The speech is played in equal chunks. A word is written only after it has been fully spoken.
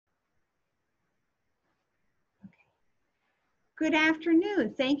Good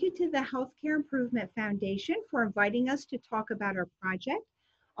afternoon. Thank you to the Healthcare Improvement Foundation for inviting us to talk about our project,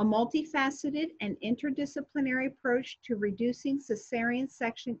 a multifaceted and interdisciplinary approach to reducing cesarean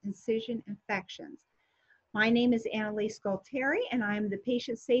section incision infections. My name is Anneliese Gualtieri, and I am the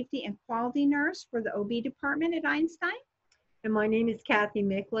Patient Safety and Quality Nurse for the OB department at Einstein. And my name is Kathy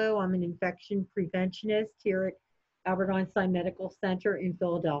Miklo. I'm an infection preventionist here at Albert Einstein Medical Center in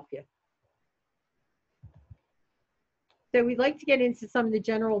Philadelphia. So we'd like to get into some of the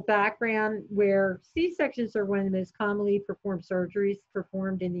general background where C-sections are one of the most commonly performed surgeries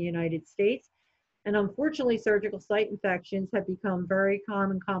performed in the United States. And unfortunately, surgical site infections have become very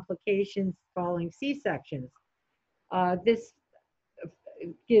common complications following C-sections. This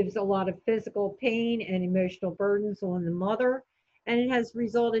gives a lot of physical pain and emotional burdens on the mother, and it has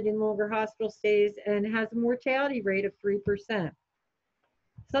resulted in longer hospital stays and has a mortality rate of 3%.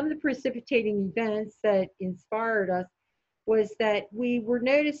 Some of the precipitating events that inspired us was that we were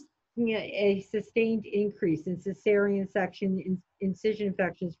noticing a sustained increase in cesarean section incision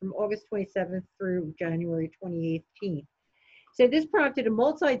infections from August 27th through January 2018. So this prompted a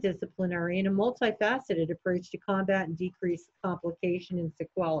multidisciplinary and a multifaceted approach to combat and decrease complication and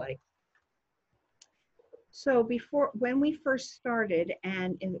sequelae. So when we first started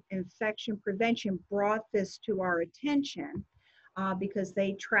and infection prevention brought this to our attention, because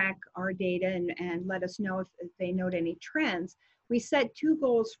they track our data and let us know if they note any trends, we set two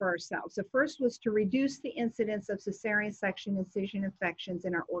goals for ourselves. The first was to reduce the incidence of cesarean section incision infections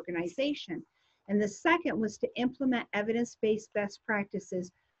in our organization. And the second was to implement evidence-based best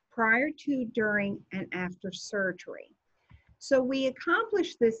practices prior to, during, and after surgery. So we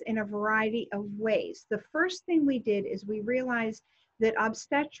accomplished this in a variety of ways. The first thing we did is we realized that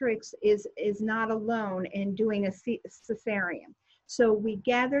obstetrics is not alone in doing a cesarean. So we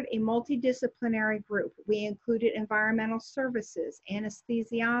gathered a multidisciplinary group. We included environmental services,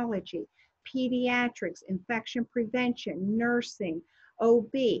 anesthesiology, pediatrics, infection prevention, nursing,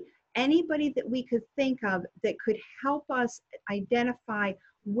 OB, anybody that we could think of that could help us identify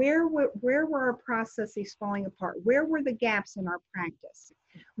where were our processes falling apart, where were the gaps in our practice.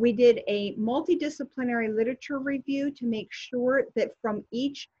 We did a multidisciplinary literature review to make sure that from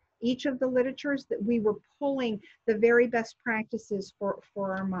each of the literatures that we were pulling the very best practices for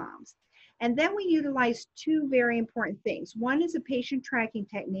our moms. And then we utilized two very important things. One is a patient tracking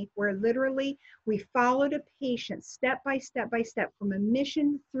technique where literally we followed a patient step by step from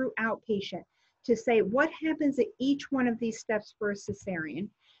admission through outpatient to say what happens at each one of these steps for a cesarean.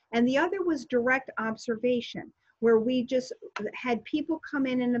 And the other was direct observation, where we just had people come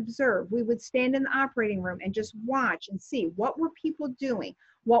in and observe. We would stand in the operating room and just watch and see what were people doing,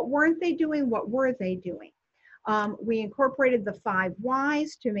 what weren't they doing, what were they doing. We incorporated the 5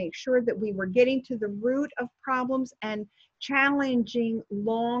 whys to make sure that we were getting to the root of problems and challenging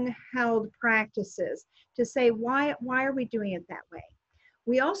long-held practices to say, why are we doing it that way?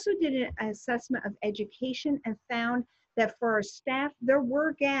 We also did an assessment of education and found that for our staff, there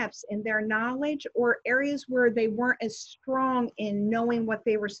were gaps in their knowledge or areas where they weren't as strong in knowing what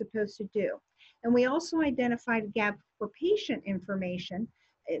they were supposed to do. And we also identified a gap for patient information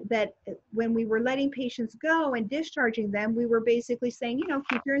that when we were letting patients go and discharging them, we were basically saying, you know,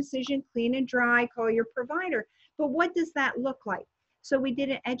 keep your incision clean and dry, call your provider. But what does that look like? So we did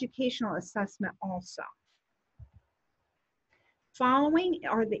an educational assessment also. Following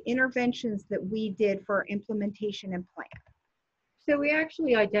are the interventions that we did for our implementation and plan. So we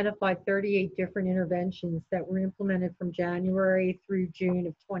actually identified 38 different interventions that were implemented from January through June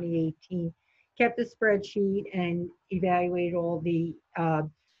of 2018, kept a spreadsheet and evaluated all the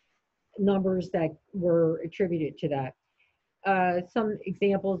numbers that were attributed to that. Some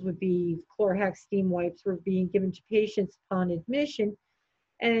examples would be Chlorhex steam wipes were being given to patients upon admission,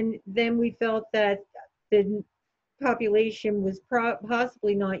 and then we felt that the population was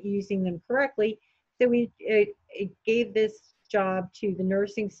possibly not using them correctly, so we gave this job to the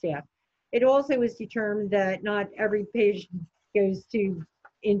nursing staff. It also was determined that not every patient goes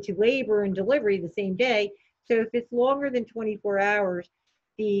into labor and delivery the same day, so if it's longer than 24 hours,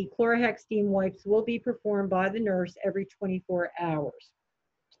 the Chlorhex steam wipes will be performed by the nurse every 24 hours.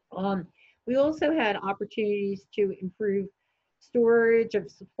 We also had opportunities to improve storage of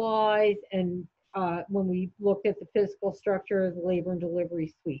supplies and when we looked at the physical structure of the labor and delivery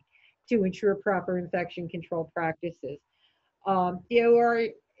suite to ensure proper infection control practices. The OR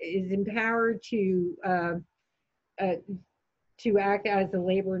is empowered to act as a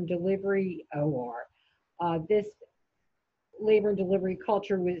labor and delivery OR. This labor and delivery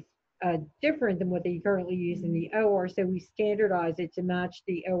culture was different than what they currently use in the OR, so we standardized it to match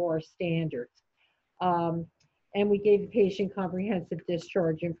the OR standards. and we gave the patient comprehensive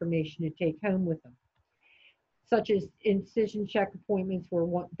discharge information to take home with them, such as incision check appointments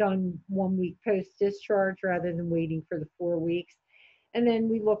were done 1 week post-discharge rather than waiting for the 4 weeks. And then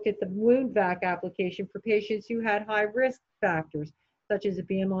we looked at the wound vac application for patients who had high risk factors, such as a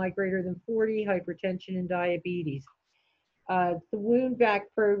BMI greater than 40, hypertension, and diabetes. The wound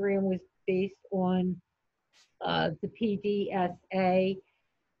vac program was based on the PDSA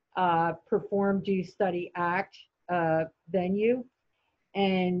Perform, Do, Study, Act venue.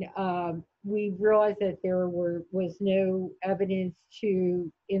 And we realized that there was no evidence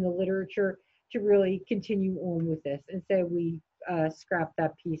in the literature to really continue on with this. And so we scrapped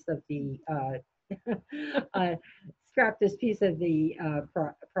that piece of the,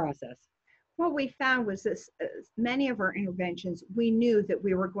 process. What we found was this, many of our interventions, we knew that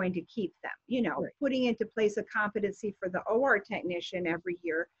we were going to keep them, Right. putting into place a competency for the OR technician every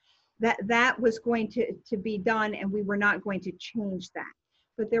year, that was going to be done, and we were not going to change that.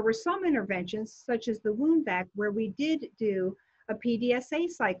 But there were some interventions, such as the wound vac, where we did do a PDSA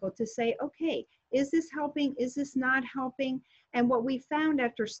cycle to say, okay, is this helping? Is this not helping? And what we found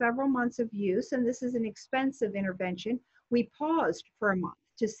after several months of use, and this is an expensive intervention, we paused for a month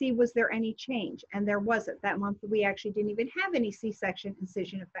to see was there any change, and there wasn't. That month we actually didn't even have any C-section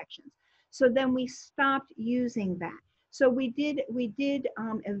incision infections. So then we stopped using that. So we did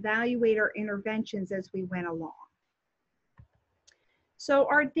evaluate our interventions as we went along. So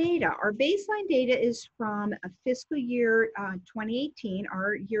our baseline data is from a fiscal year 2018.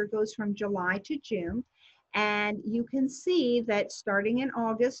 Our year goes from July to June. And you can see that starting in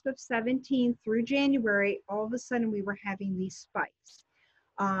August of 17 through January, all of a sudden we were having these spikes.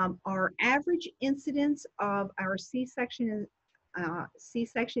 Our average incidence of our C-section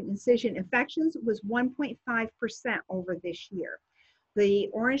incision infections was 1.5% over this year. The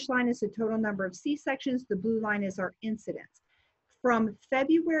orange line is the total number of C-sections. The blue line is our incidence. From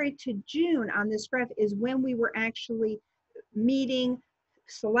February to June on this graph is when we were actually meeting,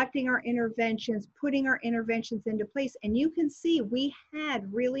 selecting our interventions, putting our interventions into place. And you can see we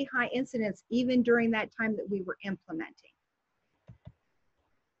had really high incidence even during that time that we were implementing.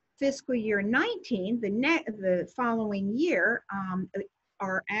 Fiscal year 19, the following year,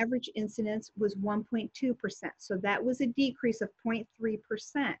 our average incidence was 1.2%. So that was a decrease of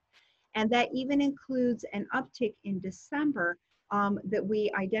 0.3%. And that even includes an uptick in December that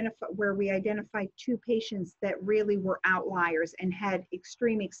we identified 2 patients that really were outliers and had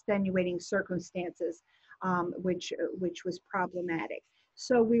extreme extenuating circumstances, which was problematic.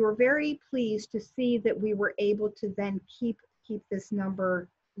 So we were very pleased to see that we were able to then keep this number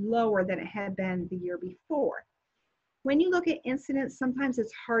lower than it had been the year before. When you look at incidents, sometimes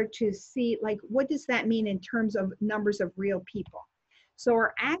it's hard to see, like, what does that mean in terms of numbers of real people? So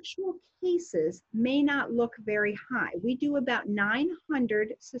our actual cases may not look very high. We do about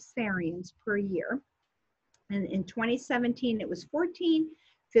 900 cesareans per year. And in 2017, it was 14.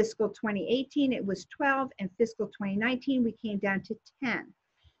 Fiscal 2018, it was 12. And fiscal 2019, we came down to 10.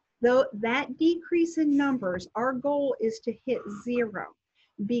 Though that decrease in numbers, our goal is to hit 0.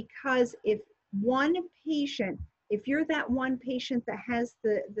 Because if you're that one patient that has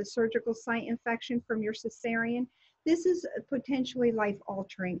the surgical site infection from your cesarean, this is potentially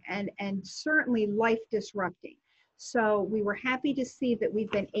life-altering and certainly life-disrupting. So we were happy to see that we've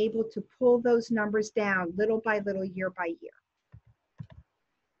been able to pull those numbers down little by little, year by year.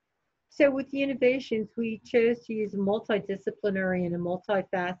 So with the innovations, we chose to use a multidisciplinary and a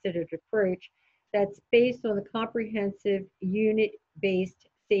multifaceted approach that's based on the comprehensive unit-based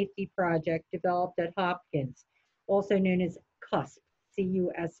safety project developed at Hopkins, also known as CUSP,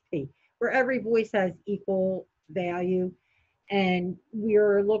 C-U-S-P, where every voice has equal value. And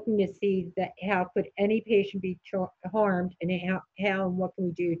we're looking to see that how could any patient be harmed, and how and what can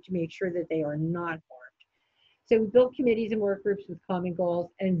we do to make sure that they are not harmed. So we built committees and work groups with common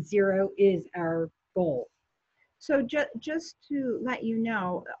goals, and 0 is our goal. So just to let you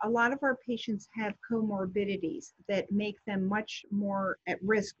know, a lot of our patients have comorbidities that make them much more at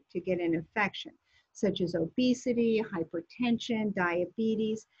risk to get an infection, such as obesity, hypertension,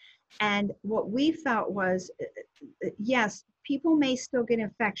 diabetes. And what we felt was, yes, people may still get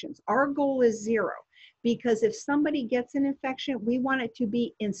infections. Our goal is 0, because if somebody gets an infection, we want it to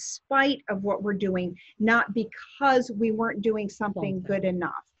be in spite of what we're doing, not because we weren't doing something good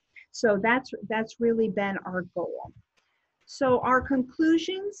enough. So that's really been our goal. So our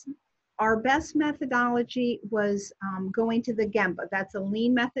conclusions, our best methodology was going to the Gemba. That's a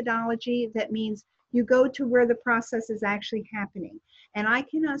lean methodology. That means You go to where the process is actually happening. And I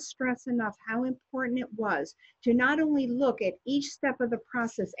cannot stress enough how important it was to not only look at each step of the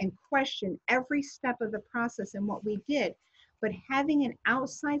process and question every step of the process and what we did, but having an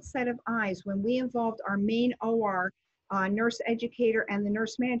outside set of eyes when we involved our main OR nurse educator and the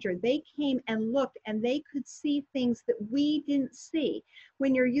nurse manager. They came and looked and they could see things that we didn't see.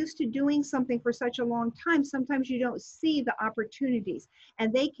 When you're used to doing something for such a long time, sometimes you don't see the opportunities.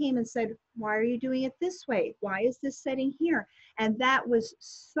 And they came and said, why are you doing it this way? Why is this setting here? And that was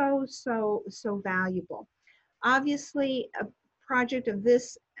so valuable. Obviously, a project of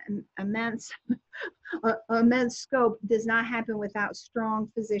this immense immense scope does not happen without strong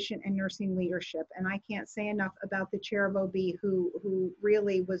physician and nursing leadership. And I can't say enough about the chair of OB who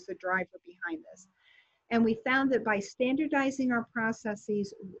really was the driver behind this. And we found that by standardizing our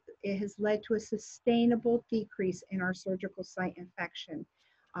processes, it has led to a sustainable decrease in our surgical site infection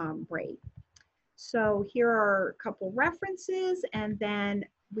rate. So here are a couple references, and then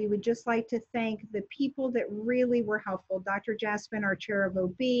we would just like to thank the people that really were helpful. Dr. Jaspin, our chair of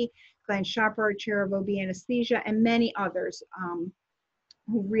OB, Glenn Shopper, our chair of OB anesthesia, and many others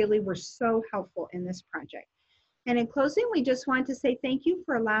who really were so helpful in this project. And in closing, we just want to say thank you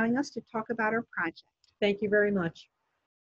for allowing us to talk about our project. Thank you very much.